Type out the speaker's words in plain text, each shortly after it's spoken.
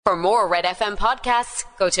For more Red FM podcasts,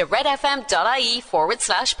 go to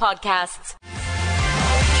redfm.ie/podcasts.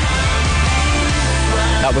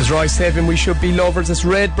 That was Roy Sabin, We Should Be Lovers. This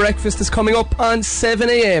Red Breakfast is coming up on 7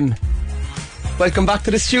 a.m. Welcome back to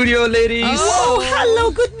the studio, ladies. Oh, hello,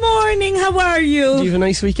 good morning. How are you? Did you have a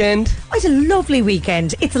nice weekend? I had a lovely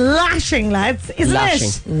weekend. It's lashing, lads, isn't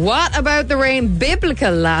it? What about the rain?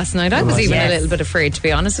 Biblical last night. I was even a little bit afraid, to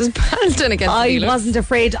be honest. It was pelting against the I wasn't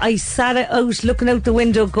afraid. I sat out looking out the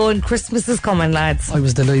window going, Christmas is coming, lads. I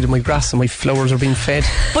was delighted my grass and my flowers are being fed.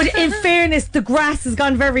 But in fairness, the grass has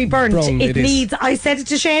gone very burnt. Brown, it is. needs, I said it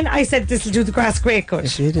to Shane, I said this will do the grass great good.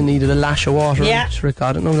 It needed a lash of water. Yeah. Sure,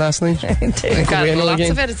 got it now last night. Got lots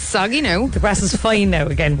of it. It's soggy now. The grass is fine now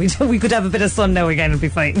again. We could have a bit of sun now again, it'll be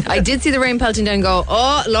fine. I did see the rain pelting down and go,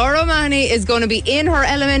 oh, Laura O'Mahony is going to be in her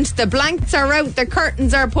element. The blankets are out, the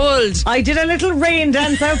curtains are pulled. I did a little rain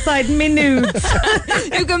dance outside in my nudes.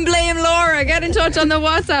 You can blame Laura. Get in touch on the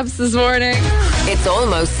WhatsApps this morning. It's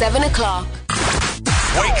almost 7 o'clock.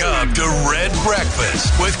 Wake up to Red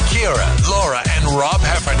Breakfast with Ciara, Laura and Rob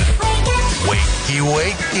Heffernan. Wakey,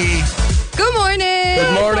 wakey. Good morning.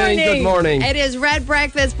 Good morning. Good morning. It is Red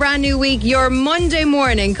Breakfast, brand new week, your Monday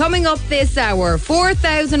morning. Coming up this hour,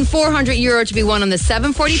 €4,400 to be won on the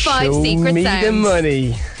 7:45 Secret me Sound. the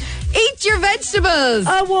money. Eat your vegetables.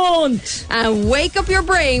 I won't. And wake up your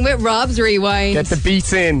brain with Rob's Rewind. Get the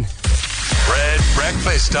beats in. Red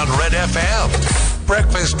Breakfast on Red FM.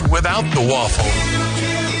 Breakfast without the waffle.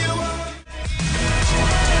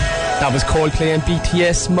 That was Coldplay and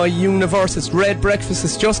BTS, My Universe. It's Red Breakfast.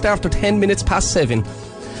 It's just after 10 minutes past 7.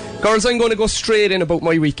 Girls, I'm going to go straight in about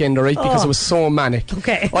my weekend, alright? Because it was so manic.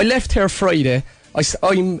 Okay. I left here Friday.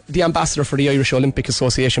 I'm the ambassador for the Irish Olympic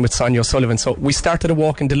Association with Sonia O'Sullivan. So we started a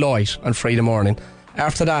walk in Deloitte on Friday morning.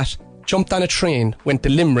 After that, jumped on a train, went to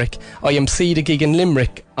Limerick. I emceed a gig in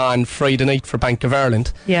Limerick on Friday night for Bank of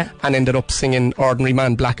Ireland. Yeah. And ended up singing Ordinary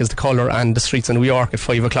Man, Black as the Colour and The Streets of New York at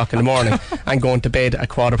 5 o'clock in the morning and going to bed at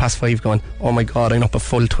 5:15 going, oh my God, I'm up a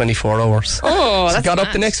full 24 hours. Oh, so that's got up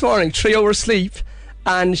mad. the next morning, 3 hours sleep,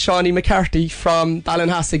 and Shawnee McCarthy from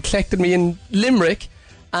Ballinhassig collected me in Limerick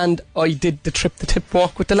and I did the trip the tip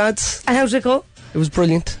walk with the lads. And how did it go? It was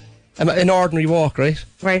brilliant. An ordinary walk, right?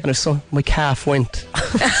 Right. And so my calf went.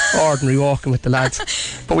 Ordinary walking with the lads.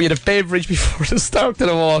 But we had a beverage before the start of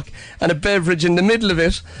the walk and a beverage in the middle of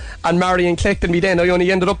it. And Marion collected me then. I only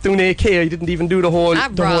ended up doing AK. I didn't even do the whole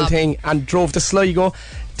thing, and drove to Sligo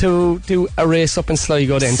to do a race up in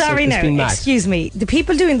Sligo then. Sorry so it's been now, mad. excuse me. The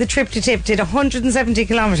people doing the trip to tip did 170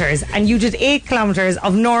 kilometres and you did 8 kilometres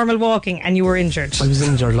of normal walking and you were injured. I was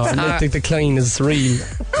injured, Lord. The decline is real.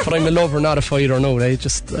 But I'm a lover, not a fighter, no. I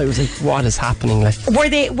was like, what is happening? Like, Were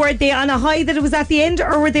they on a high that it was at the end,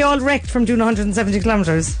 or were they all wrecked from doing 170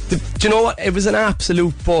 kilometres? do you know what? It was an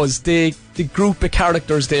absolute buzz. The group of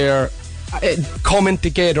characters there coming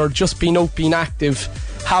together, just being out, being active,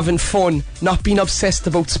 having fun, not being obsessed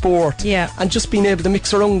about sport, and just being able to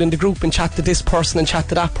mix around in the group and chat to this person and chat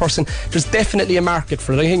to that person. There's definitely a market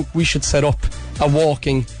for it. I think we should set up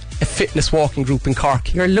a fitness walking group in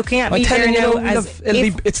Cork. You're looking at me there now as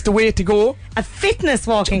it's the way to go. a fitness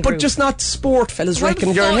walking group. But just not sport fellas Well,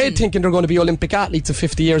 wrecking your fun. head thinking they're going to be Olympic athletes at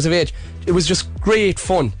 50 years of age. It was just great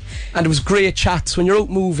fun and it was great chats when you're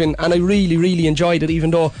out moving, and I really, really enjoyed it,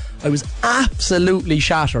 even though I was absolutely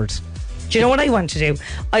shattered. Do you know what I want to do?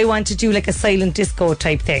 I want to do like a silent disco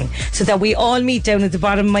type thing, so that we all meet down at the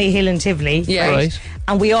bottom of my hill in Tivoli, Yeah. Right.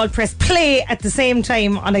 and we all press play at the same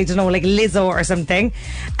time on, I don't know, like Lizzo or something,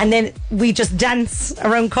 and then we just dance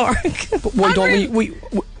around Cork. But why don't we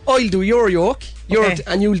I'll do your yoke, Okay.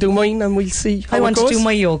 and you'll do mine, and we'll see how I want it goes. to do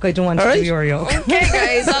my yoke. I don't want All to do right. your yoke. Okay,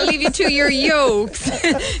 guys, I'll leave you to your yokes.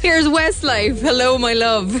 Here's Westlife. Hello, my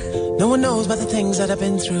love. No one knows about the things that I've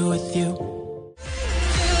been through with you.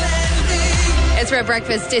 It's Red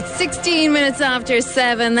Breakfast. It's 16 minutes after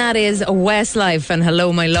 7. That is Westlife and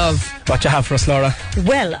Hello, my love. What you have for us, Laura?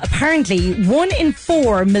 Well, apparently 1 in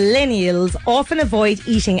 4 millennials often avoid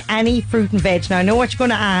eating any fruit and veg. Now, I know what you're going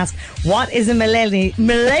to ask. What is a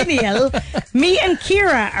millennial? Me and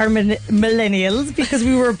Ciara are millennials because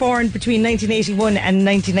we were born between 1981 and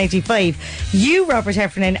 1995. You, Robert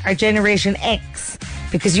Heffernan, are Generation X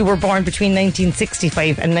because you were born between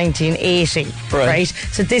 1965 and 1980. Right?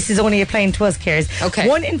 So this is only applying to us, Ciara. Okay.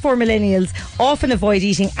 1 in 4 millennials often avoid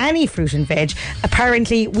eating any fruit and veg.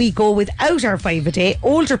 Apparently, we go without our 5 a day.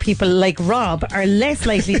 Older people like Rob are less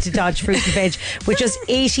likely to dodge fruit and veg, with just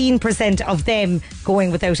 18% of them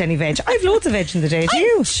going without any veg. I've loads of veg in the day. Do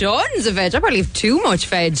you? Tons of veg. I probably have too much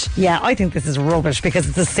veg. Yeah, I think this is rubbish because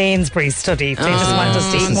it's a Sainsbury's study. They just want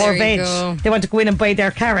us to eat more there you veg. go. They want to go in and buy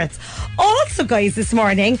their carrots. Also, guys, this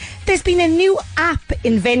morning, there's been a new app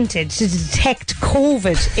invented to detect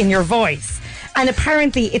COVID in your voice. And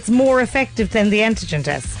apparently it's more effective than the antigen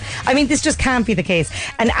tests. I mean, this just can't be the case.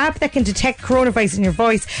 An app that can detect coronavirus in your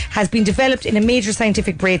voice has been developed in a major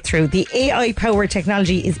scientific breakthrough. The AI-powered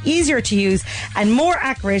technology is easier to use and more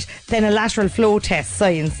accurate than a lateral flow test,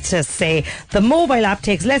 scientists say. The mobile app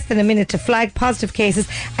takes less than a minute to flag positive cases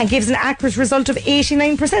and gives an accurate result of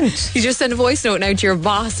 89%. You just send a voice note now to your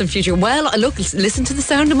boss in future. Well, look, listen to the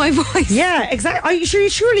sound of my voice. Yeah, exactly.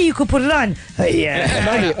 Surely you could put it on.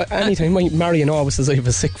 Anytime Marion always says I have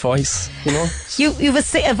a sick voice, you know. You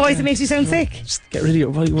have a voice that makes you sound sick. Just get rid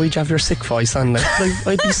of it. Why'd you have your sick voice on?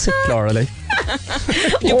 I'd be sick, Laura. I'd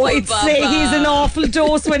say he's an awful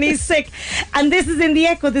dose when he's sick. And this is in the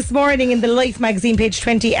Echo this morning in the Life magazine, page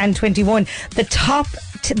 20 and 21.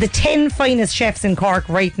 The 10 finest chefs in Cork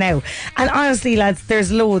right now. And honestly, lads,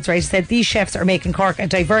 there's loads, right? Said these chefs are making Cork a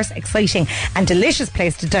diverse, exciting and delicious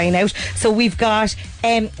place to dine out. So we've got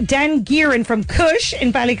Dan Gearan from Cush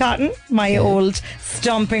in Ballycotton, my old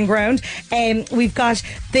stomping ground. We've got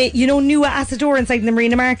the Nua Asador inside the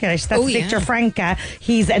Marina Market. That's Victor Franca.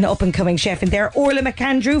 He's an up and coming chef in there. Orla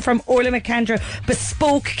McAndrew from Orla McAndrew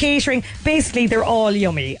Bespoke Catering. Basically, they're all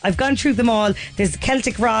yummy. I've gone through them all. There's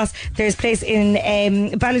Celtic Ross. There's a place in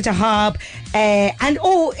Ballydehob, and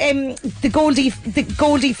the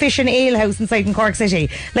Goldie Fish and Ale House inside in Cork City.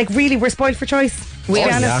 Like, really, we're spoiled for choice. We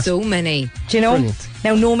have so many. Do you know? Brilliant.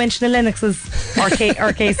 Now, no mention of Lennox's or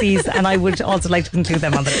KC's, and I would also like to include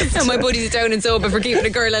them on the list. And my buddies down in Soba for keeping a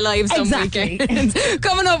girl alive some weekend.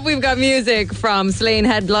 Coming up, we've got music from Slane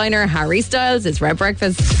headliner Harry Styles. It's Red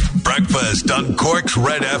Breakfast. Breakfast on Cork's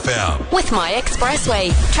Red FM. With My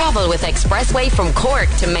Expressway. Travel with Expressway from Cork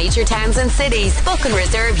to major towns and cities. Book and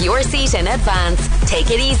reserve your seat in advance. Take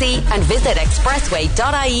it easy and visit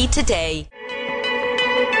expressway.ie today.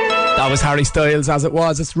 That was Harry Styles as it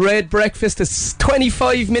was. It's Red Breakfast. It's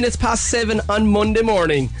 25 minutes past 7 on Monday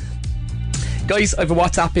morning. Guys, I have a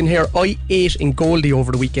WhatsApp in here. I ate in Goldie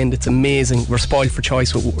over the weekend. It's amazing. We're spoiled for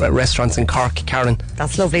choice with restaurants in Cork, Karen.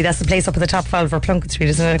 That's lovely. That's the place up at the top 12 for Plunkett Street,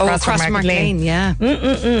 isn't it? Across from Market Lane. Yeah.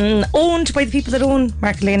 Owned by the people that own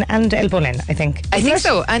Market Lane and Elbow Lane, I think. I think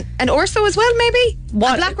so. And Orso as well, maybe?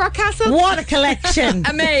 Blackrock Castle? What a collection.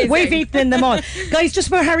 Amazing. We've eaten in them all. Guys, just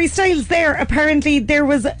about Harry Styles there, apparently there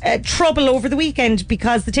was trouble over the weekend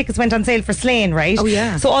because the tickets went on sale for Slane, right? Oh,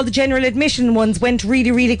 yeah. So all the general admission ones went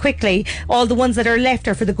really, really quickly. All the ones that are left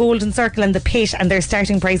are for the Golden Circle and the Pit, and their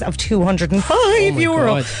starting price of €205.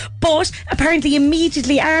 God. But apparently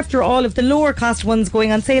immediately after all of the lower cost ones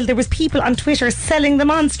going on sale, there was people on Twitter selling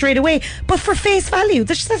them on straight away, but for face value.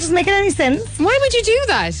 That doesn't make any sense. Why would you do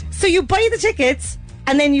that? So you buy the tickets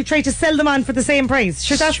and then you try to sell them on for the same price.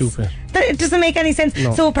 Sure, that's stupid. It doesn't make any sense.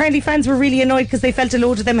 No. So apparently fans were really annoyed because they felt a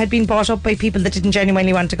load of them had been bought up by people that didn't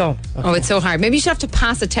genuinely want to go. Oh, it's so hard. Maybe you should have to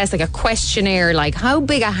pass a test, like a questionnaire, like how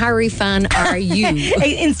big a Harry fan are you?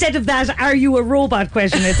 Instead of that, are you a robot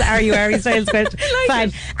question? It's are you Harry Styles question?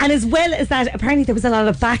 Fine. And as well as that, apparently there was a lot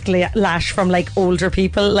of backlash from like older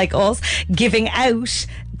people like us giving out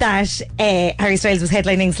that Harry Styles was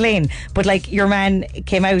headlining Slane, but like your man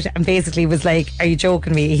came out and basically was like, are you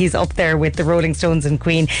joking me? He's up there with the Rolling Stones and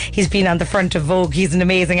Queen. He's been on the front of Vogue. He's an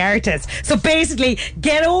amazing artist. So basically,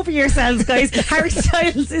 get over yourselves, guys. Harry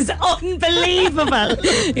Styles is unbelievable.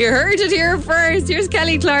 You heard it here first. Here's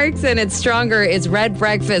Kelly Clarkson. It's Stronger. It's Red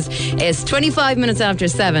Breakfast. It's 25 minutes after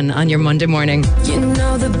 7 on your Monday morning. You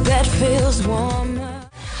know the bed feels warmer.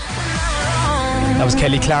 That was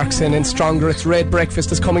Kelly Clarkson and Stronger. It's Red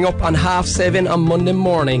Breakfast is coming up on 7:30 on Monday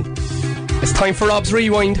morning. It's time for Rob's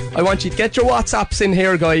Rewind. I want you to get your WhatsApps in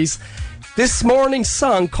here, guys. This morning's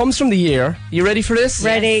song comes from the year. You ready for this?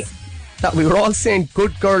 Ready. That we were all saying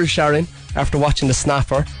good girl, Sharon, after watching the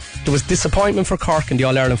snapper. There was disappointment for Cork in the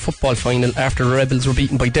All-Ireland football final after the Rebels were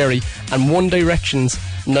beaten by Derry, and One Direction's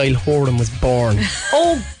Niall Horan was born.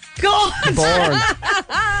 Oh God! Born.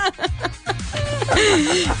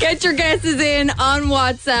 Get your guesses in on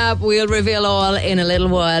WhatsApp. We'll reveal all in a little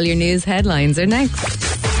while. Your news headlines are next.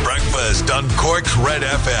 Breakfast on Cork's Red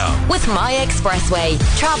FM. With My Expressway.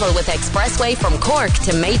 Travel with Expressway from Cork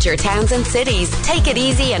to major towns and cities. Take it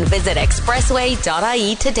easy and visit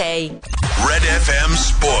expressway.ie today. Red FM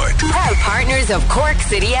Sport. Proud partners of Cork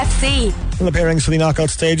City FC. National pairings for the knockout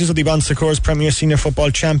stages of the Bon Secours Premier Senior Football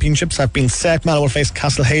Championships have been set. Mallow will face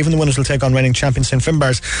Castlehaven. The winners will take on reigning champion St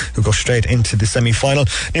Finbarrs, who go straight into the semi-final.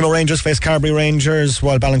 Nemo Rangers face Carbery Rangers,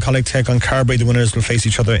 while Ballincollig take on Carbery. The winners will face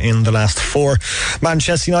each other in the last 4.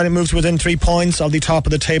 Manchester United moved within 3 points of the top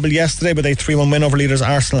of the table yesterday with a 3-1 win over leaders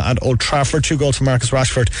Arsenal at Old Trafford. 2 goals from Marcus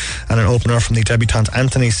Rashford and an opener from the debutant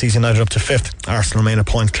Anthony sees United up to 5th. Arsenal remain a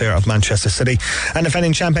point clear of Manchester City. And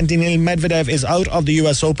defending champion Daniil Medvedev is out of the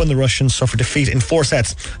US Open. The Russians suffered defeat in 4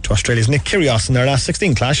 sets to Australia's Nick Kyrgios in their last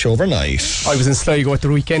 16 clash overnight. I was in Sligo at the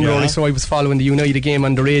weekend, Rory, so I was following the United game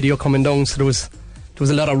on the radio coming down, so there was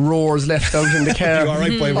a lot of roars left out in the car. You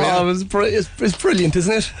alright, boy? It's brilliant,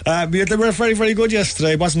 isn't it? They were very, very good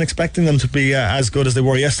yesterday. I wasn't expecting them to be as good as they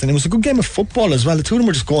were yesterday. It was a good game of football as well. The two of them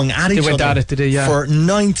were just going at each other. They went at it today, yeah. For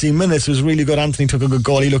 90 minutes. It was really good. Anthony took a good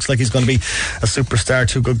goal. He looks like he's going to be a superstar.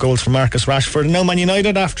 2 good goals from Marcus Rashford. And now Man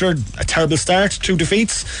United, after a terrible start, 2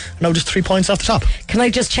 defeats, now just 3 points off the top. Can I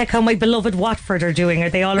just check how my beloved Watford are doing? Are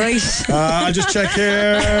they all right? I'll just check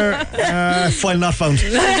here. File not found.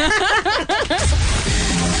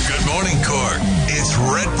 Good morning, Cork. It's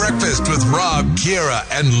Red Breakfast with Rob, Ciara,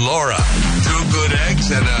 and Laura. 2 good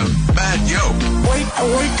eggs and a bad yolk.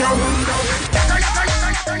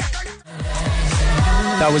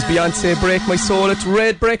 That was Beyonce, Break My Soul. It's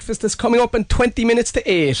Red Breakfast. It's coming up in 20 minutes to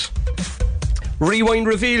 8. Rewind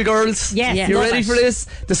reveal, girls. Yes. You ready for this?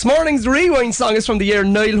 This morning's Rewind song is from the year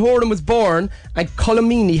Niall Horan was born, and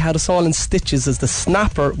Colomini had us all in stitches as the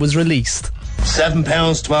snapper was released. 7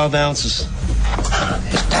 pounds, 12 ounces. Is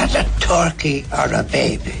that a turkey or a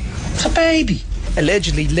baby? It's a baby.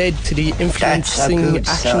 Allegedly led to the influencing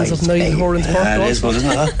actions of Niall Horan's birth. It is good,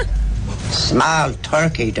 isn't it? Small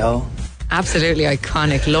turkey, though. Absolutely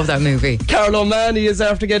iconic. Love that movie. Carol O'Mahony is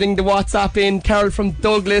after getting the WhatsApp in. Carol from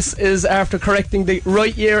Douglas is after correcting the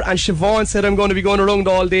right year. And Siobhan said, I'm going to be going around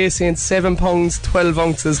all day saying 7 pounds, 12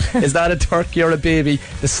 ounces. Is that a turkey or a baby?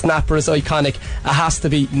 The snapper is iconic. It has to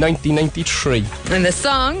be 1993. And the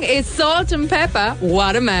song is Salt and Pepper,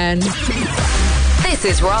 What a Man. This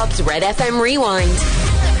is Rob's Red FM Rewind.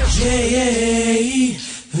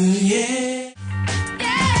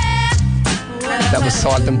 That was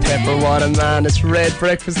Salt and Pepper, What a Man. It's Red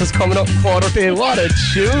Breakfast that's coming up in 8:15. What a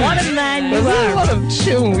tune. What a man you are. What a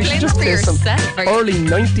tune. We should just play some early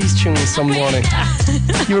 90s tunes some morning.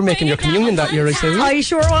 You were making your communion that year, I said. I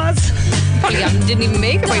sure was. Probably didn't even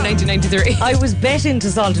make it by 1993. I was betting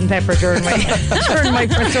to Salt and Pepper during my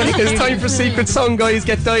first early It's time for Secret Song, guys.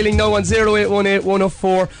 Get dialing now on 0818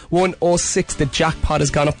 104 106. The jackpot has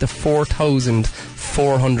gone up to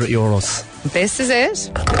 €4,400. This is it.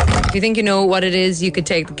 If you think you know what it is, you could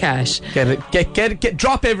take the cash. Get it. Get.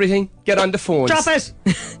 Drop everything. Get on the phone. Drop it.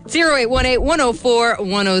 0818 104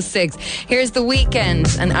 106. Here's The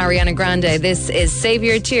Weeknd and Ariana Grande. This is Save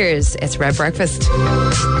Your Tears. It's Red Breakfast.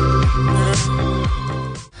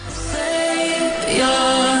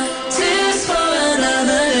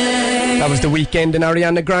 That was The Weeknd and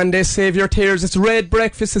Ariana Grande, Save Your Tears. It's Red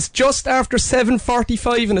Breakfast. It's just after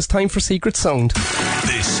 7:45 and it's time for Secret Sound.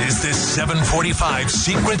 This is the 7:45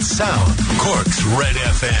 Secret Sound, Cork's Red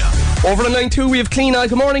FM. Over on line 2 we have Cliona.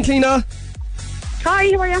 Good morning, Cliona.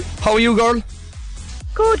 Hi, how are you? How are you, girl?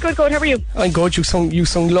 Good. How are you? I'm good. You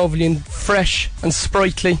sound lovely and fresh and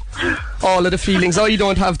sprightly. All of the feelings I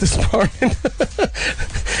don't have this morning.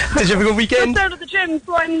 Did you have a good weekend? Just out of the gym,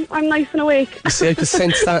 so I'm nice and awake. You see, I can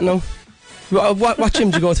sense that now. What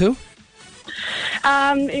gym do you go to?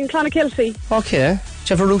 In Clonakilty. Okay.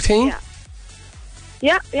 Do you have a routine?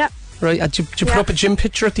 Yeah. Right. Do you put up a gym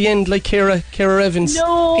picture at the end like Ciara Evans?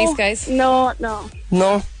 No. Peace, guys. No.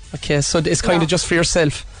 No? Okay, so it's kind of just for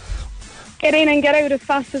yourself. Get in and get out as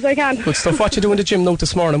fast as I can. Good stuff. What you do in the gym now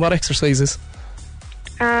this morning? What exercises?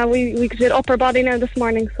 We did upper body now this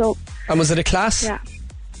morning, so. And was it a class? Yeah.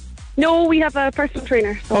 No, we have a personal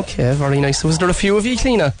trainer. So. Okay, very nice. So was there a few of you,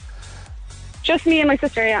 Cliona? Just me and my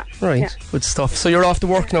sister, yeah. Right, yeah. Good stuff. So you're off to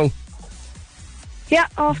work now? Yeah,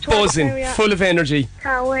 off to work buzzing, now, yeah. full of energy.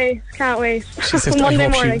 Can't wait. Jesus, Monday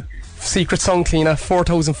morning. Secret song, Cliona,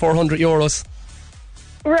 €4,400.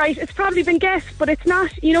 Right, it's probably been guessed, but it's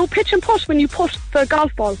not, pitch and putt when you put the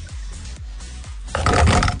golf ball.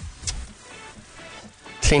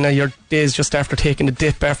 Cliona, your day's just after taking a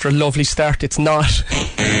dip after a lovely start. It's not.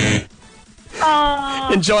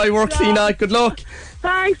 Enjoy work, Cliona. Good luck.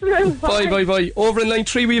 Thanks, Lou. Bye. Over in line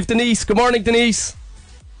 3 we have Denise. Good morning, Denise.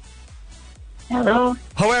 Hello.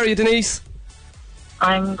 How are you, Denise?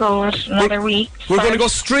 I'm good. Another week. We're going to go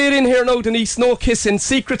straight in here now, Denise. No kissing.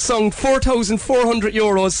 Secret song,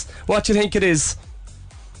 €4,400. What do you think it is?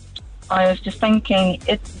 I was just thinking,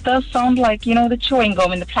 it does sound like, the chewing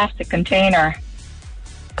gum in the plastic container.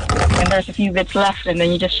 when there's a few bits left, and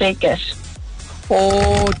then you just shake it.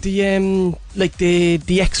 Oh, like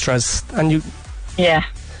the extras, and you. Yeah,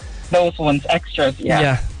 those ones, extras.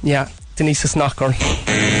 Yeah. Denise is knocker.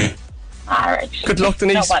 All right. Good luck,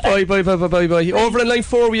 Denise. Bye. Over in line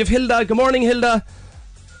 4, we have Hilda. Good morning, Hilda.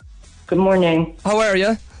 Good morning. How are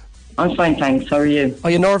you? I'm fine, thanks. How are you?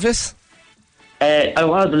 Are you nervous? I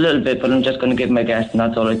was a little bit, but I'm just going to give my guess, and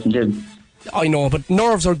that's all I can do. I know, but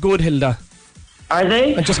nerves are good, Hilda. Are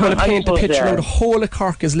they? I'm just going to paint the picture now. The whole of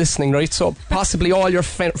Cork is listening, right? So possibly all your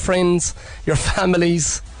friends, your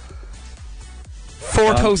families.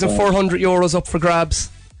 €4,400 up for grabs.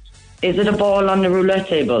 Is it a ball on the roulette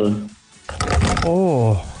table?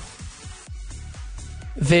 Oh.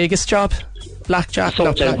 Vegas job? Blackjack?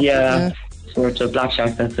 Sort of, yeah. Sort of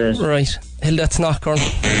blackjack, that's it. Right. Hilda, it's not gone.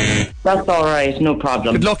 That's alright, no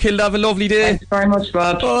problem. Good luck, Hilda. Have a lovely day. Thanks very much,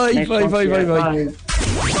 Rob. Bye.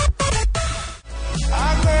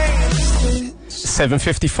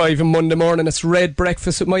 7:55 on Monday morning. It's Red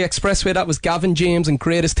Breakfast with My Expressway. That was Gavin James and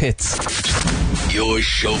Greatest Hits. Your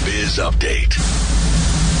showbiz update.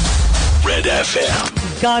 Red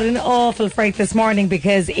FM. Got an awful fright this morning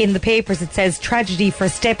because in the papers it says tragedy for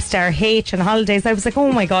step star H and holidays. I was like,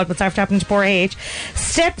 oh my God, what's after happening to poor H?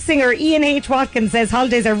 Step singer Ian H. Watkins says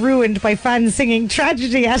holidays are ruined by fans singing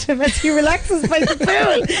tragedy at him as he relaxes by the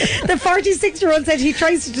pool. The 46-year-old said he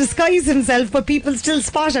tries to disguise himself, but people still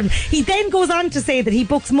spot him. He then goes on to say that he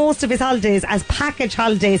books most of his holidays as package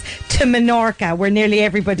holidays to Menorca, where nearly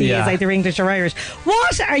everybody is either English or Irish.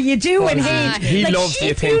 What are you doing, H? He loves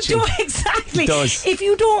the attention. Exactly. He does. If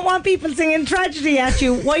you don't want people singing tragedy at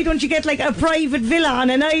you, why don't you get like a private villa on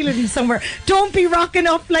an island somewhere? Don't be rocking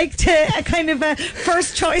up like to a kind of a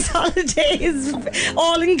first choice holidays,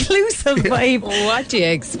 all inclusive vibe. What do you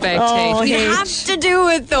expect, H? You have to do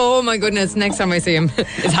it though. Oh my goodness, next time I see him,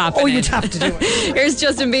 it's happening. Oh, you'd have to do it. Here's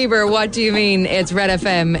Justin Bieber, What Do You Mean? It's Red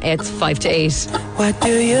FM, it's 5 to 8. What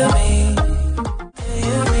do you mean?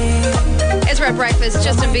 It's Red Breakfast,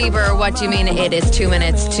 Justin Bieber, What Do You Mean? It is 2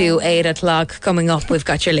 minutes to 8 o'clock. Coming up, we've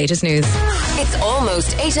got your latest news. It's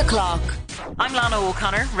almost 8 o'clock. I'm Lana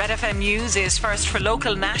O'Connor. Red FM News is first for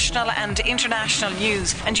local, national and international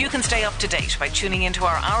news, and you can stay up to date by tuning into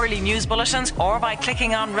our hourly news bulletins or by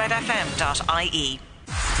clicking on redfm.ie.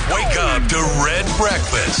 Wake up to Red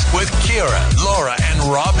Breakfast with Ciara, Laura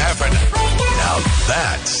and Rob Heffernan. Now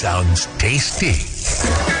that sounds tasty.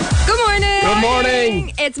 Good morning. Good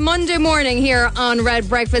morning. It's Monday morning here on Red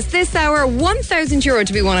Breakfast. This hour, €1,000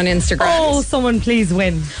 to be won on Instagram. Oh, someone please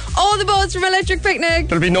win. All the buzz from Electric Picnic.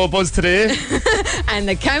 There'll be no buzz today. And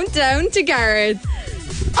the countdown to Gareth.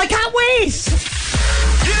 I can't wait.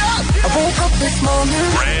 I woke up this morning.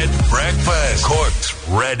 Red Breakfast, Cork's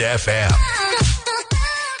Red FM.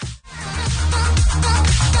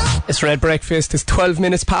 It's Red Breakfast. It's 12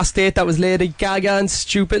 minutes past 8. That was Lady Gaga and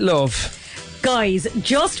Stupid Love. Guys,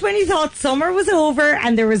 just when you thought summer was over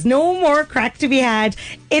and there was no more crack to be had,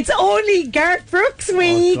 it's only Garth Brooks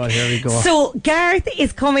week. Oh God, here we go. So Garth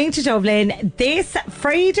is coming to Dublin this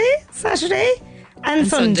Friday, Saturday and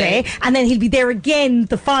Sunday, and then he'll be there again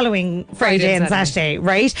the following Friday and Saturday,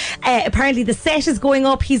 right? Apparently the set is going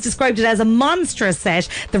up. He's described it as a monstrous set.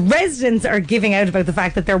 The residents are giving out about the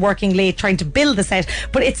fact that they're working late trying to build the set,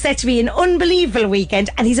 but it's set to be an unbelievable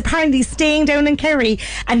weekend, and he's apparently staying down in Kerry.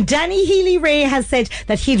 And Danny Healy-Rae has said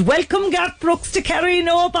that he'd welcome Garth Brooks to Kerry,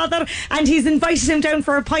 no bother, and he's invited him down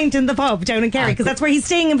for a pint in the pub down in Kerry, because that's where he's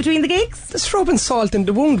staying in between the gigs. That's rubbing salt in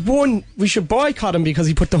the wound. One, we should boycott him because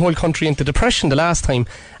he put the whole country into depression the last time.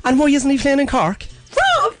 And why isn't he playing in Cork?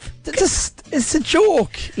 Rob! It's a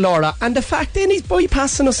joke, Laura. And the fact then he's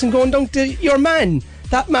bypassing us and going down to your man.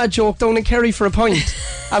 That mad joke down in Kerry for a pint.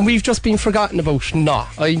 And we've just been forgotten about. No,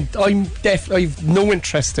 I've no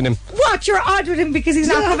interest in him. What? You're odd with him because he's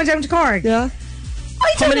not coming down to Cork? Yeah.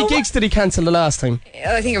 How many gigs did he cancel the last time?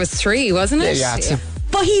 I think it was 3, wasn't it? Yeah.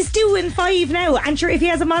 But he's doing 5 now, and sure, if he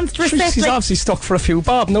has a monstrous set, he's obviously stuck for a few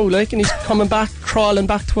bob now, like, and he's coming back, crawling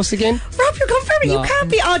back to us again. Rob, you're confirming you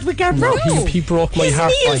can't be odd with Garth Brooks. He broke my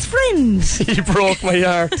heart. He's Neil's friend. He broke my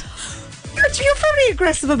heart. You're very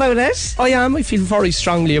aggressive about it. I am. I feel very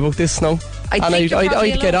strongly about this now. I'd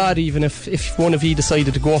get odd even if one of you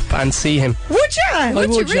decided to go up and see him. Would you?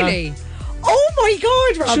 Would you really? Yeah. Oh my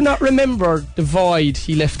God, Rob. Do you not remember the void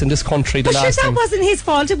he left in this country the last time? That wasn't his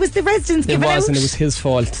fault. It was the residents giving out. It wasn't. It was his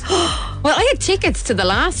fault. Well, I had tickets to the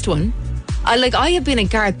last one. I have been a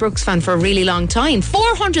Garth Brooks fan for a really long time.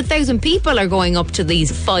 400,000 people are going up to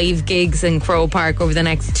these 5 gigs in Crow Park over the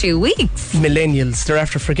next 2 weeks. Millennials, they're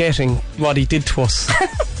after forgetting what he did to us.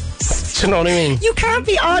 Do you know what I mean? You can't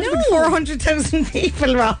be on with 400,000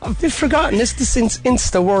 people, Rob. They've forgotten. It's the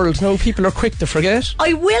Insta world. No, people are quick to forget.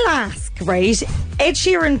 I will ask, right? Ed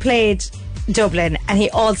Sheeran played Dublin and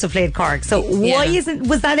he also played Cork. So why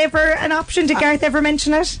was that ever an option? Did Garth ever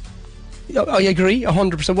mention it? I agree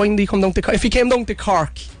 100%. Why didn't he come down to Cork? If he came down to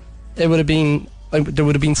Cork, there would have been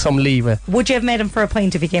some leeway. Would you have met him for a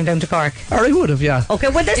pint if he came down to Cork? Or I would have, yeah. Okay,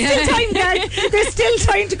 well, there's still time, Garth. There's still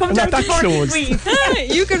time to come down to Cork.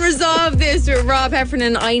 You can resolve this with Rob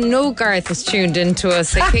Heffernan. I know Garth was tuned into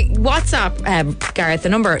us. WhatsApp, Garth, the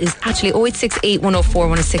number is actually 0868 104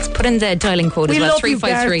 106. Put in the dialing code as well,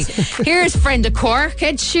 353. Here's friend of Cork,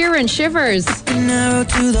 Ed Sheeran, Shivers. Narrow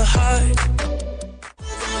to the heart.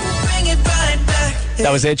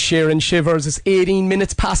 That was Ed Sheeran, Shivers. It's 18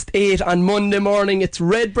 minutes past 8 on Monday morning. It's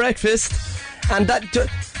Red Breakfast. And do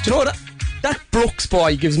you know what? That Brooks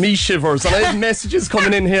boy gives me shivers, and I have messages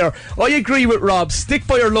coming in here. I agree with Rob. Stick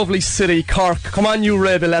by your lovely city, Cork. Come on, you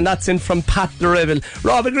rebel. And that's in from Pat the Rebel.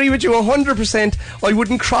 Rob, agree with you 100%. I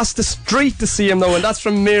wouldn't cross the street to see him though, and that's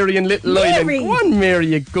from Mary in Little Island. Go on, Mary,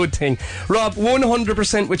 you good thing. Rob,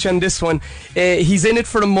 100% with you on this one. He's in it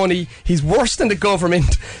for the money. He's worse than the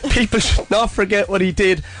government. People should not forget what he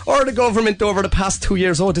did, or the government over the past 2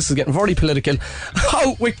 years. Oh, this is getting very political.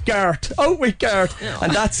 Out with Garth. Out with Garth.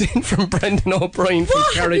 And that's in from Brendan O'Brien from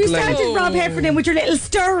Carrick You Lane. started Rob Heffernan with your little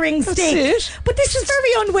stirring stick. It. But this is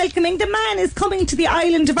very unwelcoming. The man is coming to the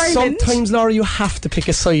island of Ireland. Sometimes, Laura, you have to pick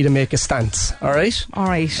a side and make a stance. Alright?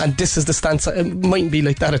 Alright. And this is the stance. It mightn't be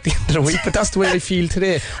like that at the end of the week, but that's the way I feel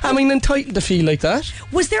today. I mean, entitled to feel like that.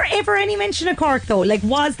 Was there ever any mention of Cork though? Like,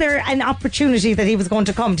 was there an opportunity that he was going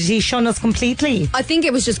to come? Did he shun us completely? I think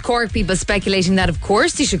it was just Cork people speculating that of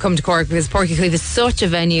course he should come to Cork because Páirc Uí Chaoimh is such a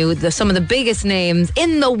venue. Some of the biggest names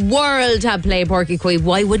in the world have played Páirc Uí Chaoimh.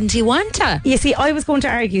 Why wouldn't he want to? You see, I was going to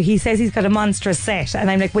argue, he says he's got a monstrous set,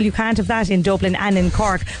 and I'm like, well, you can't have that in Dublin and in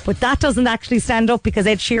Cork, but that doesn't actually stand up because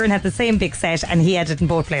Ed Sheeran had the same big set and he had it in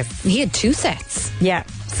both places. He had 2 sets. Yeah.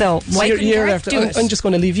 So why couldn't Garth do it? I'm just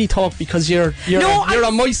going to leave you talk because you're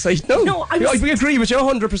on my side. No, we agree with you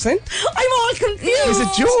 100%. I'm all confused.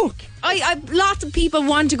 It's a joke. Lots of people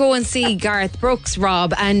want to go and see Garth Brooks,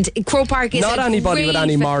 Rob, and Croke Park is not anybody with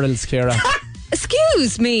any morals, Ciara.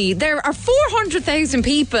 Excuse me, there are 400,000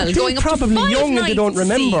 people going up to 5 young and they don't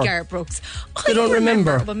remember. To see Garth Brooks. They don't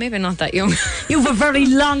remember. But maybe not that young. You've a very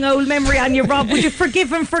long old memory on you, Rob. Would you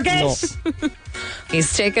forgive and forget? No.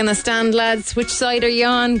 He's taking a stand, lads. Which side are you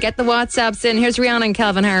on? Get the WhatsApps in. Here's Rihanna and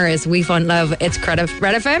Calvin Harris. We Find Love. It's Red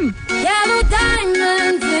FM. Yellow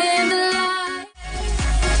diamonds in the light.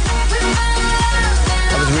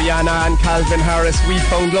 That was Rihanna and Calvin Harris. We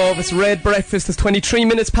Found Love. It's Red Breakfast. It's 23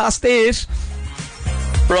 minutes past 8.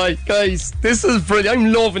 Right, guys, this is brilliant.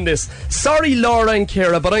 I'm loving this. Sorry, Laura and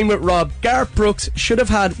Ciara, but I'm with Rob. Garth Brooks should have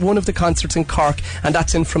had one of the concerts in Cork, and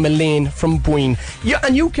that's in from Elaine from Boyne. Yeah,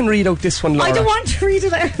 and you can read out this one, Laura. I don't want to read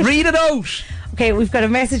it out. Read it out. Okay, we've got a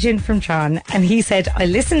message in from John, and he said, I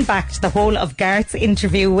listened back to the whole of Garth's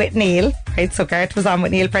interview with Neil. Right, so Garth was on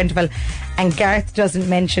with Neil Prendeville, and Garth doesn't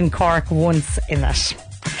mention Cork once in it.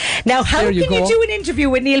 Now, how can you do an interview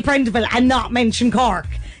with Neil Prendeville and not mention Cork?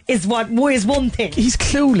 Is one thing. He's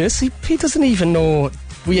clueless. He doesn't even know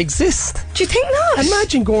we exist. Do you think not?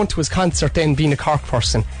 Imagine going to his concert then being a Cork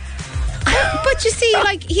person. But you see,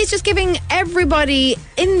 like, he's just giving everybody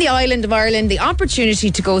in the island of Ireland the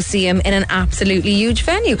opportunity to go see him in an absolutely huge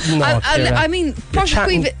venue. No, I mean,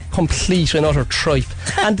 complete and utter tripe.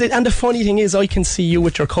 and the funny thing is, I can see you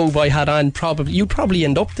with your cowboy hat on. You'd probably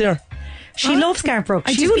end up there. She loves Garth Brooks.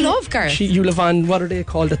 I do love Garth. You live on, what are they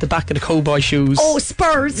called, at the back of the cowboy shoes? Oh,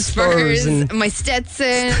 Spurs and my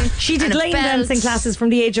Stetson. She did line dancing classes from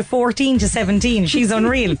the age of 14 to 17. She's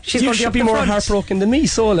unreal. You should be more heartbroken than me,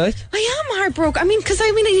 so like. I am heartbroken. I mean, because I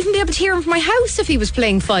wouldn't be able to hear him from my house if he was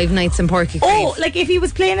playing 5 nights in Páirc Uí Chaoimh. Oh, like if he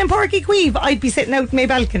was playing in Páirc Uí Chaoimh, I'd be sitting out in my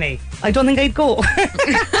balcony. I don't think I'd go.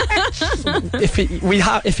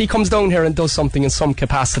 If he comes down here and does something in some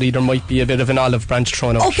capacity, there might be a bit of an olive branch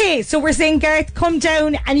thrown out. Okay, so we're saying, Garth, come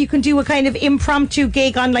down and you can do a kind of impromptu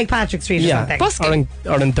gig on like Patrick Street or something.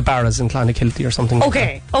 Or in the Barras in Clonakilty or something.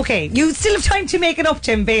 Okay. You still have time to make it up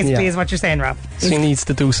to him, basically, is what you're saying, Rob. So he needs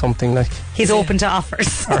to do something like. He's open to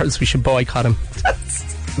offers. Or else we should boycott him.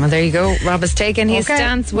 Well, there you go. Rob has taken his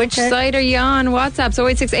stance. Which side are you on? WhatsApp. So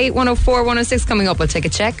 0868 104 106 coming up. We'll take a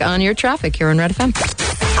check on your traffic here on Red FM.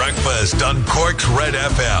 Breakfast on Cork's Red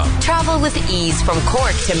FM. Travel with ease from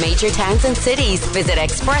Cork to major towns and cities. Visit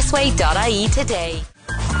expressway.ie today.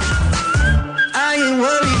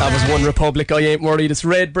 That was One Republic, I Ain't Worried. It's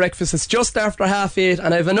Red Breakfast. It's just after 8:30,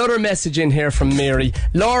 and I have another message in here from Mary.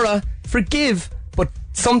 Laura, forgive, but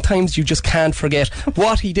sometimes you just can't forget.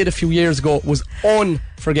 What he did a few years ago was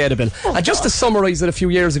unforgettable. And just to summarise it, a few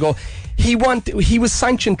years ago, he was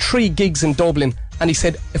sanctioned 3 gigs in Dublin, and he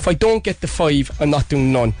said, if I don't get the 5, I'm not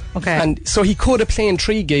doing none. Okay. And so he could have played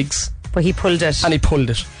 3 gigs, but he pulled it. And he pulled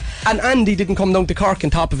it. And Andy didn't come down to Cork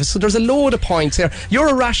on top of it. So there's a load of points here. You're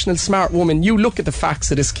a rational, smart woman. You look at the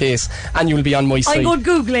facts of this case and you'll be on my side. I'm going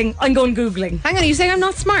Googling. Hang on, you saying I'm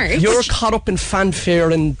not smart? You're caught up in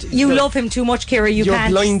fanfare and... You love him too much, Ciara. You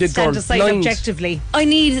can't blinded, stand girl. aside Blind. objectively. I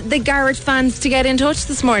need the Garrett fans to get in touch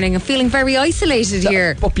this morning. I'm feeling very isolated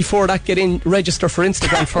here. But before that, get in, register for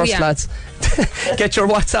Instagram first, lads. Get your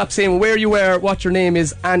WhatsApp saying where you were, what your name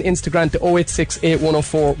is, and Instagram to 086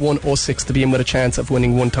 8104 106 to be in with a chance of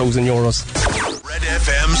winning €1,000. Red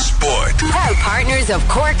FM Sport. Proud partners of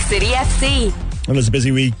Cork City FC. Well, it's a busy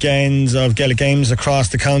weekend of Gaelic games across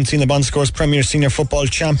the county. In the Bon Scores Premier Senior Football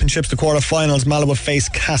Championships, the quarter-finals, Mallow face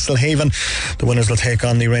Castlehaven. The winners will take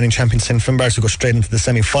on the reigning champions St Finbarrs, who go straight into the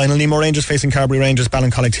semi-final. Nemo Rangers facing Carbery Rangers,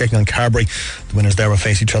 Ballincollig taking on Carbery. The winners there will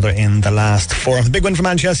face each other in the last 4. The big win for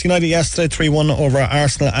Manchester United yesterday, 3-1 over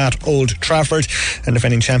Arsenal at Old Trafford. And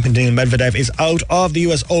defending champion Daniil Medvedev is out of the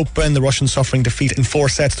US Open. The Russian suffering defeat in 4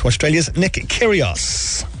 sets to Australia's Nick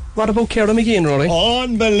Kyrgios. What about Ciara McGeehan, Rory?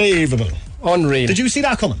 Unbelievable. Unreal. Did you see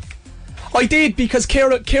that coming? I did, because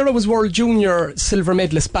Ciara was World Junior silver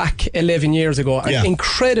medalist back 11 years ago. And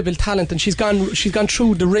incredible talent, and she's gone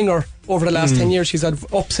through the ringer over the last 10 years. She's had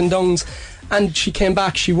ups and downs, and she came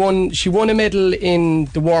back. She won a medal in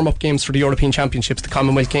the warm-up games for the European Championships, the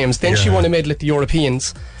Commonwealth Games. Then she won a medal at the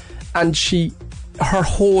Europeans, and her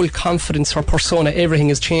whole confidence, her persona, everything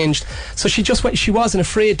has changed. So she wasn't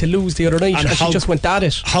afraid to lose the other night, and she just went at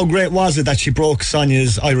it. How great was it that she broke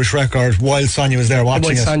Sonia's Irish record while Sonia was there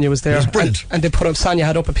watching it? Sonia was there. It was brilliant. And they put up, Sonia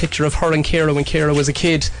had up a picture of her and Ciara when Ciara was a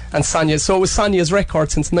kid, and Sonia, so it was Sonia's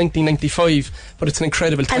record since 1995, but it's an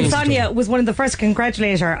incredible time. And Sonia was one of the first to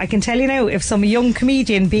congratulate her. I can tell you now, if some young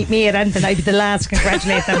comedian beat me at anything, I'd be the last to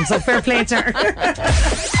congratulate them, so fair play to her.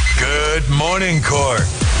 Good morning, Cork.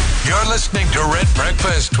 You're listening to Red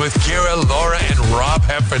Breakfast with Ciara, Laura and Rob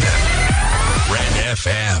Heffernan. Red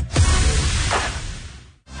FM.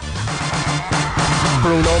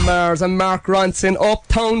 Bruno Mars and Mark Ronson,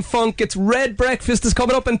 Uptown Funk. It's Red Breakfast is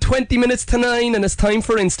coming up in 20 minutes to 9, and it's time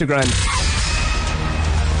for Instagram.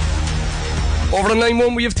 Over to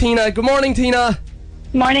 9-1 we have Tina. Good morning, Tina.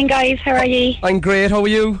 Morning, guys. How are you? I'm great. How are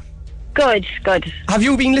you? Good. Have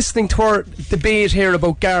you been listening to our debate here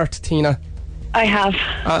about Garth, Tina? I have.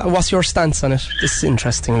 What's your stance on it? This is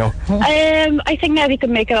interesting now. I think now he could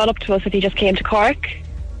make it all up to us if he just came to Cork.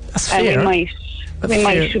 That's fair. We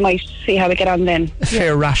might see how we get on then. A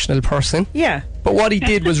fair, rational person. Yeah. But what he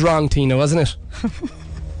did was wrong, Tina, wasn't it?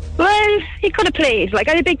 Well, he could have played. Like,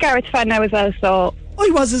 I'm a big Gareth fan now as well, so... I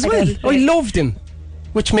was as well. I loved him,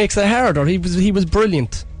 which makes it harder. He was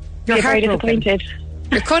brilliant. You're very disappointed.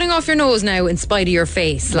 You're cutting off your nose now in spite of your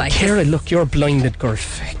face. Like, Ciara, look, you're blinded, girl.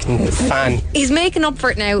 Fucking fan. He's making up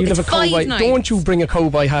for it now. It's 5 nights. Don't you bring a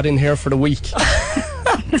cowboy hat in here for the week.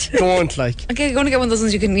 Don't, like. Okay, you're going to get one of those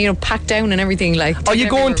ones you can, pack down and everything. Like, are you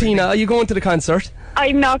going, Tina? Are you going to the concert?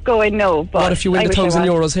 I'm not going, no. But what if you win the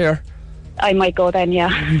 €1,000 here? I might go then,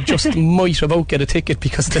 yeah. You just might about get a ticket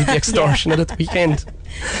because there'll be extortionate at the weekend.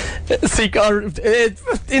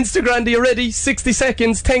 Instagram, are you ready? 60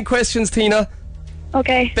 seconds, 10 questions, Tina.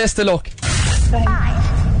 Okay. Best of luck. 5,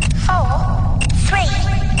 4, 3,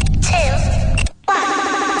 2, 1.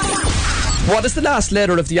 What is the last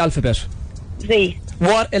letter of the alphabet? Z.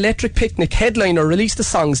 What electric picnic headliner released the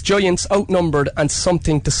songs Giants, Outnumbered and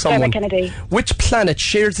Something to Someone? Kennedy. Which planet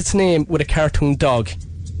shares its name with a cartoon dog?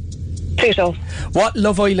 Pluto. What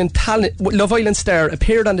Love Island star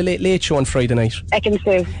appeared on the Late Late Show on Friday night?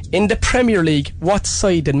 Ekin-Su. In the Premier League, what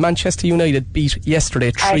side did Manchester United beat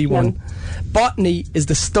yesterday 3-1? Botany is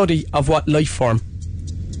the study of what life form?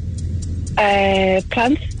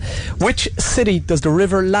 Plants. Which city does the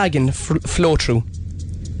River Lagan flow through?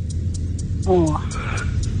 Come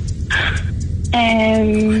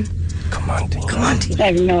on, Tina. I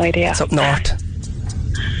have no idea. It's up north.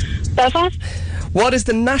 Belfast. What is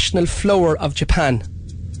the national flower of Japan?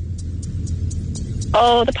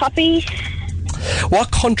 Oh, the poppy.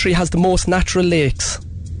 What country has the most natural lakes?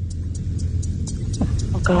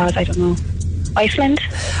 Oh God, I don't know. Iceland.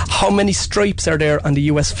 How many stripes are there on the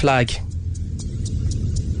US flag?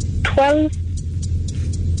 12.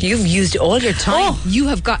 You've used all your time. You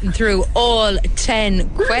have gotten through all 10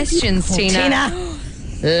 questions, Tina.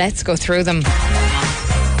 Let's go through them.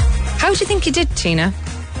 How do you think you did, Tina?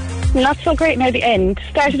 Not so great near the end.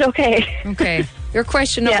 Started okay. Okay. Your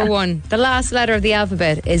question number 1. The last letter of the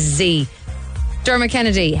alphabet is Z. Dermot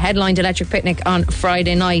Kennedy headlined Electric Picnic on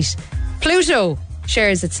Friday night. Pluto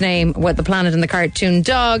shares its name with the planet and the cartoon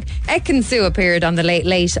dog. Ekin-Su appeared on the Late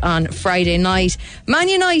Late on Friday night. Man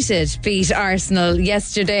United beat Arsenal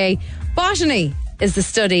yesterday. Botany is the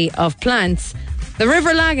study of plants. The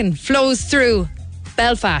River Lagan flows through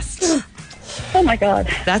Belfast. Oh my God.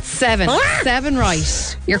 That's 7. 7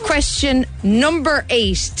 right. Your question number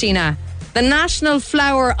 8, Tina. The national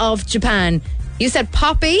flower of Japan. You said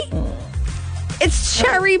poppy? It's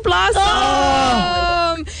cherry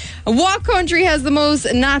blossom. What country has the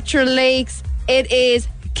most natural lakes? It is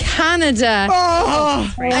Canada.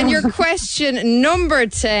 And your question number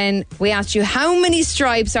 10, we asked you how many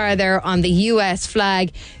stripes are there on the US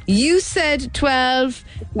flag? You said 12.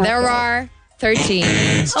 There are 13.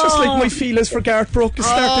 It's just like my feelings for Garth Brooks. It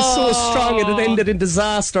started so strong and it ended in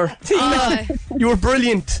disaster. Tina, you were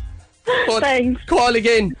brilliant. But Thanks. Call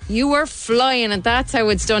again. You were flying, and that's how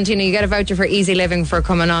it's done, Tina. You get a voucher for Easy Living for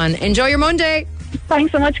coming on. Enjoy your Monday.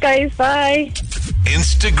 Thanks so much, guys. Bye.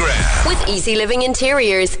 Instagram. With Easy Living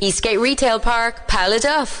Interiors, Eastgate Retail Park,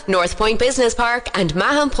 Paladuff, North Point Business Park, and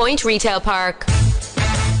Mahon Point Retail Park.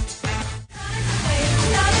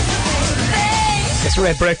 It's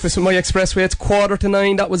Red Breakfast with My Expressway. It's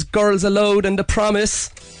 8:45. That was Girls Aloud and The Promise.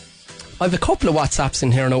 I have a couple of WhatsApps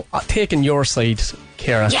in here now. Taking your side,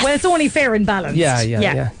 Ciara. Yes. Well, it's only fair and balanced.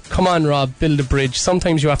 Yeah. Come on, Rob, build a bridge.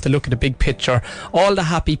 Sometimes you have to look at the big picture. All the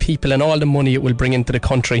happy people and all the money it will bring into the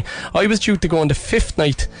country. I was due to go on the 5th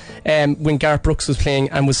night when Garth Brooks was playing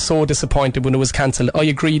and was so disappointed when it was cancelled. I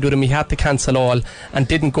agreed with him. He had to cancel all and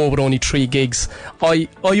didn't go with only 3 gigs.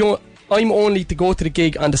 I'm only to go to the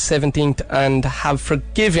gig on the 17th and have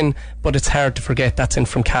forgiven, but it's hard to forget. That's in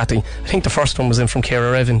from Cathy. I think the first one was in from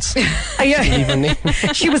Ciara Evans.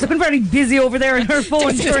 She was looking very busy over there on her phone.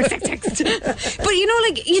 But you know,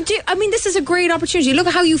 like, you do. I mean, this is a great opportunity. Look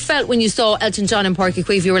at how you felt when you saw Elton John in Páirc Uí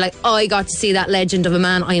Chaoimh. You were like, I got to see that legend of a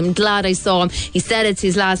man. I am glad I saw him. He said it's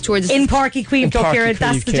his last tour. In Páirc Uí Chaoimh, Ciara,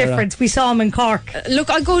 that's the difference. We saw him in Cork. Look,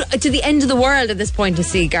 I go to the end of the world at this point to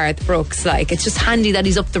see Garth Brooks. Like, it's just handy that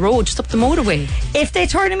he's up the road, just up the motorway. If they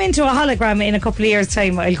turn him into a hologram in a couple of years'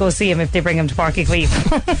 time, I'll go see him if they bring him to Páirc Uí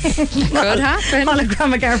Chaoimh. Could happen.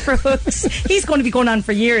 Hologram of Garth Brooks. He's going to be going on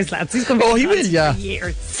for years, lads. He's going to be he will, yeah. For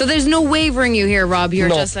years. So there's no wavering you here, Rob. You're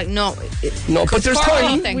just like, no. No, but there's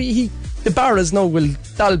time. The Barras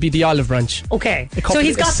that'll be the olive branch. Okay. So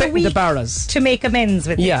he's got the week to make amends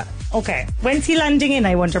with Yeah. Okay. When's he landing in,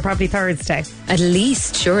 I wonder? Probably Thursday. At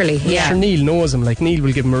least, surely. Yeah. Sure, Neil knows him. Like, Neil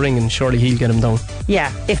will give him a ring and surely he'll get him down. Yeah.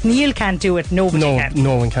 If Neil can't do it, nobody can.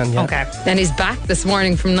 No one can, yeah. Okay. Then he's back this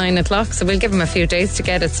morning from 9 o'clock, so we'll give him a few days to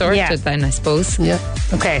get it sorted then, I suppose. Yeah.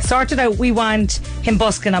 Okay, sorted out. We want him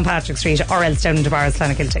busking on Patrick Street or else down in Barras,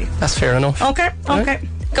 Clonakilty. That's fair enough. Okay.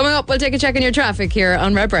 Coming up, we'll take a check on your traffic here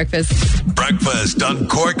on Red Breakfast. Breakfast on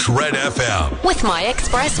Cork's Red FM. With My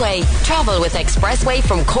Expressway. Travel with Expressway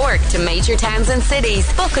from Cork to major towns and cities.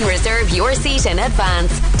 Book and reserve your seat in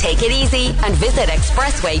advance. Take it easy and visit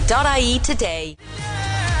expressway.ie today.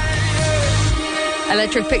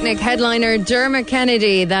 Electric Picnic headliner Dermot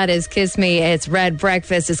Kennedy. That is Kiss Me. It's Red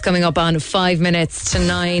Breakfast. It's coming up on 5 minutes to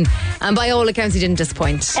 9. And by all accounts, he didn't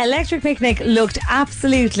disappoint. Electric Picnic looked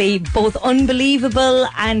absolutely both unbelievable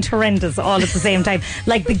and horrendous all at the same time.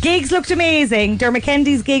 Like, the gigs looked amazing. Dermot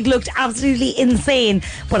Kennedy's gig looked absolutely insane.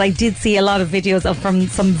 But I did see a lot of videos from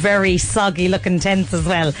some very soggy looking tents as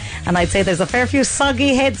well. And I'd say there's a fair few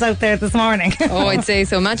soggy heads out there this morning. Oh, I'd say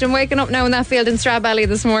so. Imagine waking up now in that field in Stradbally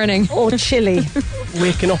this morning. Oh, chilly.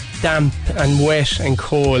 Waking up damp and wet and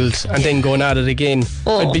cold and then going at it again.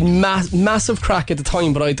 I'd be massive crack at the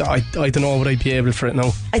time, but I don't know what I'd be able for it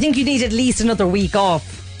now. I think you need at least another week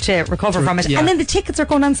off to recover from it. Yeah. And then the tickets are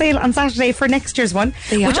going on sale on Saturday for next year's one,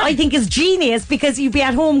 which I think is genius, because you'd be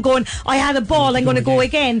at home going, I had a ball, I'm going to go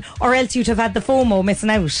again, or else you'd have had the FOMO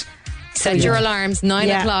missing out. Set your alarms, 9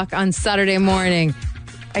 o'clock on Saturday morning.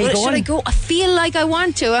 Should I go? I feel like I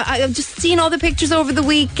want to. I've just seen all the pictures over the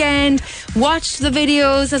weekend, watched the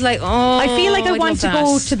videos. I was like, I feel like I want to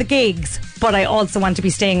go to the gigs, but I also want to be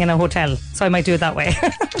staying in a hotel, so I might do it that way.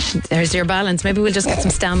 There's your balance. Maybe we'll just get some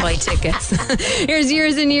standby tickets. Here's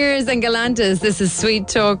Years and Years and Galantis. This is Sweet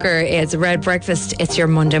Talker. It's Red Breakfast. It's your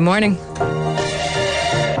Monday morning.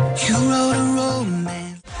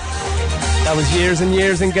 That was Years and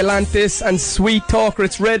Years in Galantis and Sweet Talker.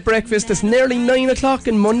 It's Red Breakfast. It's nearly 9 o'clock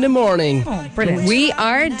in Monday morning. Oh, brilliant. We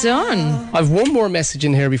are done. I've one more message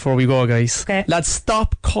in here before we go, guys. Okay. Lads,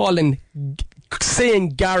 stop saying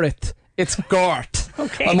Gareth. It's Garth.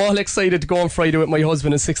 Okay. I'm all excited to go on Friday with my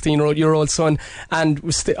husband and 16-year-old son, and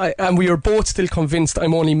we are both still convinced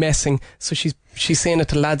I'm only messing. So she's saying it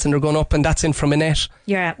to lads, and they're going up, and that's in from Annette.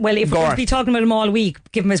 Yeah, well, if we're going to be talking about him all week,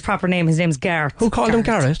 give him his proper name. His name's Garth. Who called him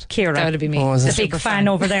Garrett? Ciara. That would be me. The big fan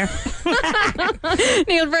over there.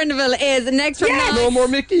 Neil Brendeville is next from Niall. No more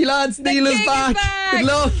Mickey, lads. Neil is back. Good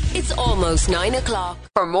luck. It's almost 9 o'clock.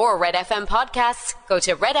 For more Red FM podcasts, go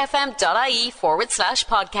to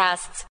redfm.ie/podcasts.